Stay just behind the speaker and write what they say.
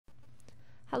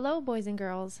Hello, boys and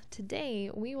girls. Today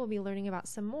we will be learning about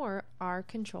some more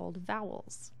R-controlled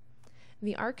vowels.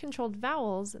 The R-controlled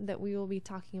vowels that we will be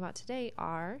talking about today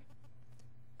are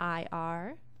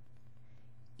IR,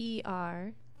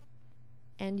 ER,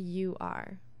 and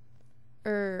UR.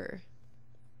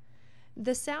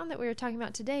 The sound that we are talking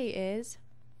about today is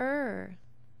IR,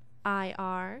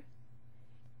 ER,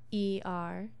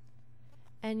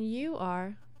 and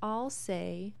UR all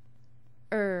say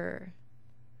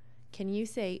Can you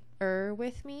say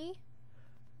with me?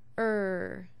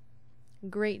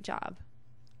 Great job.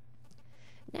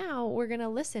 Now we're going to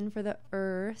listen for the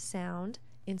sound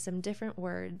in some different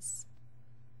words.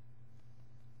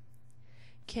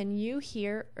 Can you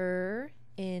hear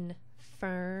in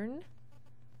fern,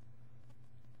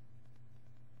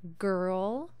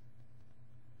 girl,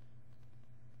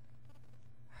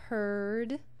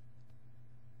 herd,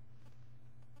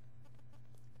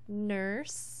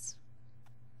 nurse,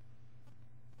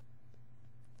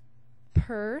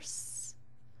 purse?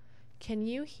 Can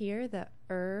you hear the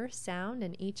sound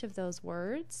in each of those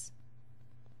words?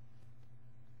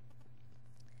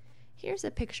 Here's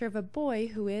a picture of a boy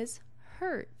who is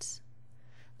hurt.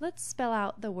 Let's spell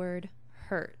out the word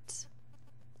hurt.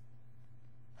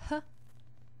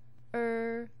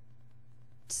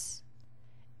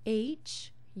 H-U-R-T.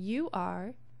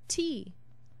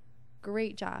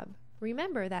 Great job.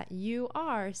 Remember that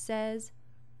UR says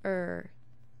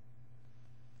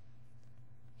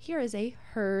Here is a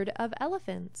herd of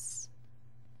elephants.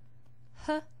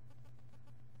 H-E-R-D.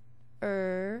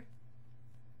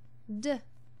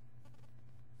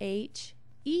 H-E-R-D.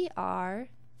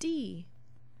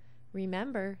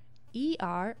 Remember,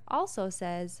 ER also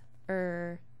says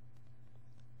I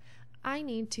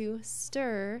need to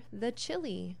stir the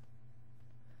chili.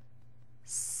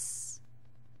 S-T-R.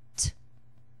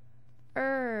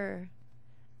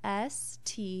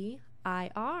 S-T-I-R.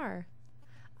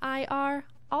 I-R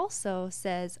also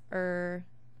says The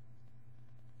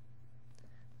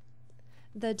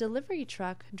delivery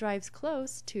truck drives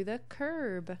close to the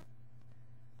curb.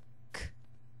 K-R-B.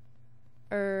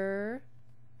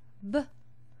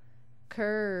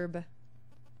 Curb.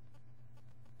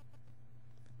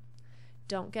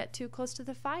 Don't get too close to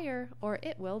the fire or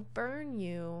it will burn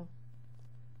you.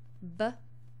 B-R-N.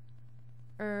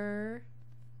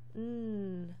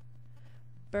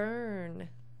 Burn.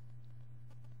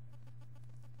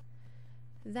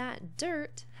 That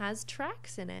dirt has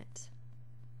tracks in it.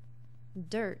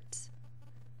 Dirt.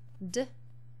 D-R-T.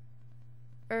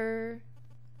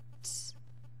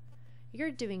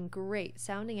 You're doing great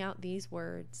sounding out these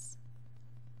words.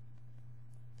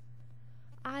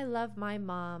 I love my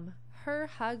mom. Her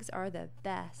hugs are the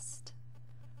best.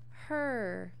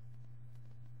 Her.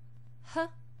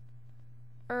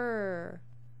 H-er.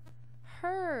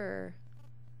 Her.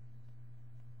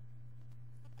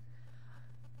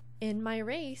 In my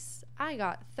race, I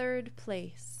got third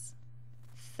place.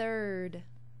 Third.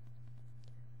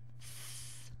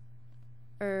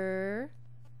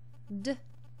 Th-er-d.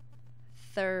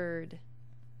 Third.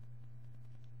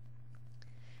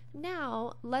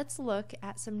 Now let's look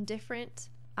at some different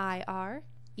IR,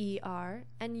 ER,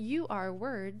 and UR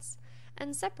words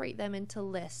and separate them into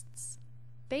lists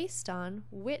based on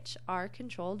which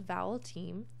R-controlled vowel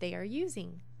team they are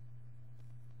using.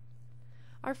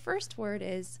 Our first word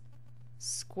is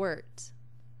squirt.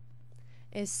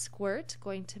 Is squirt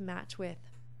going to match with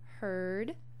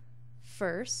herd,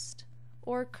 first,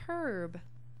 or curb?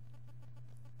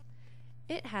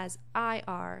 It has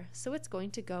IR, so it's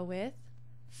going to go with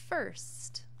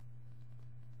first.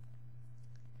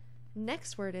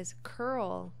 Next word is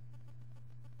curl.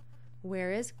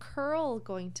 Where is curl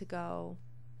going to go?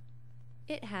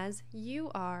 It has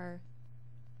UR.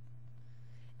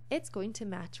 It's going to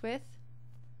match with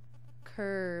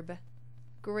curb.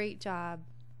 Great job.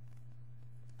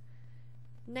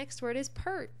 Next word is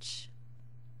perch.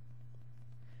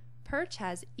 Perch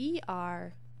has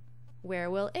ER. Where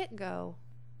will it go?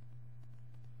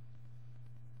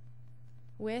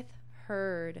 With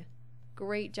herd.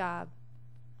 Great job.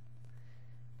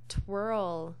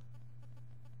 Twirl.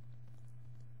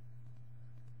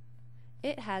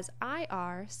 It has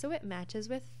IR, so it matches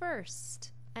with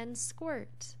first. And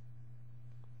squirt.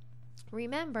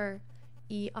 Remember,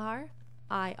 ER,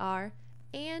 IR,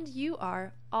 and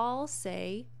UR all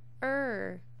say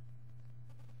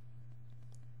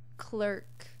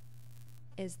Clerk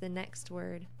is the next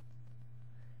word.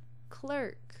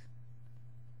 Clerk.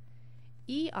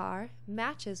 ER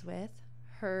matches with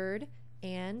herd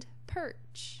and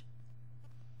perch.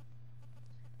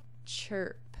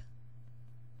 Chirp.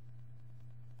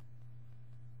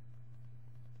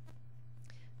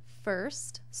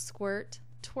 First, squirt,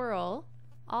 twirl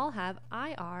all have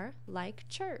IR like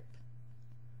chirp.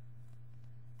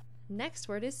 Next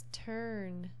word is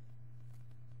turn.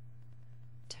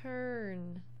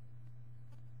 Turn.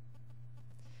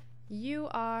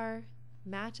 UR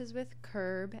matches with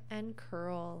curb and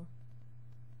curl.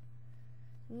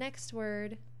 Next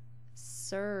word,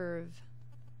 serve.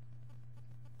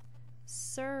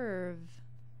 Serve.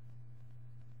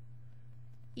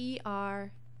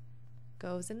 ER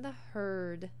goes in the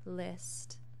heard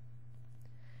list.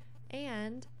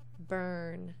 And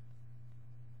burn.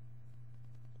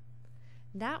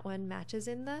 That one matches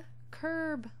in the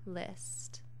curb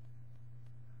list.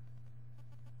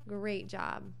 Great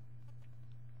job.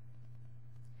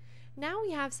 Now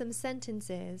we have some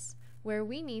sentences where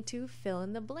we need to fill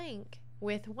in the blank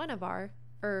with one of our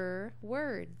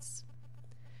words.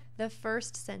 The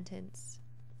first sentence,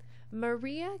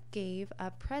 Maria gave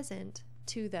a present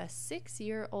to the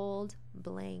 6-year-old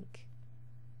blank.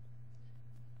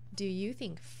 Do you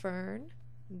think Fern,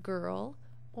 girl,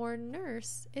 or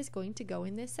nurse is going to go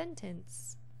in this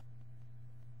sentence?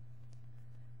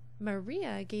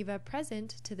 Maria gave a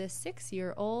present to the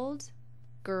 6-year-old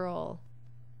girl.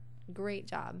 Great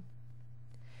job.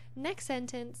 Next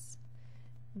sentence,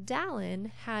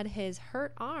 Dallin had his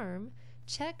hurt arm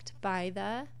checked by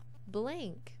the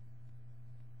blank.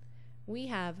 We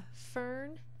have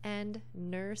Fern and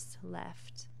nurse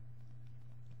left.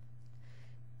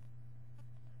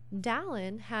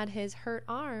 Dallin had his hurt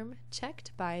arm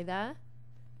checked by the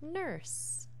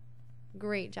nurse.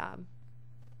 Great job.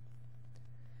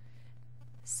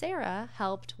 Sarah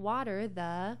helped water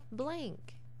the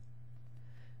blank.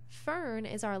 Fern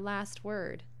is our last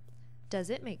word. Does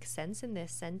it make sense in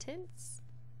this sentence?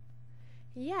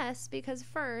 Yes, because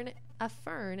a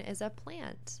fern is a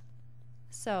plant.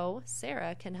 So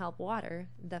Sarah can help water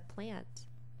the plant,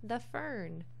 the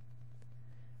fern.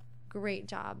 Great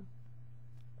job.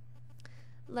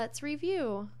 Let's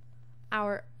review.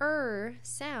 Our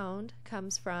sound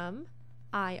comes from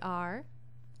IR,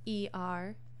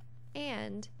 ER,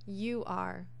 and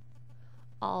UR.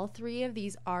 All three of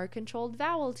these R-controlled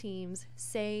vowel teams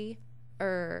say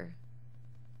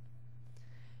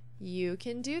You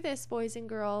can do this, boys and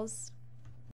girls.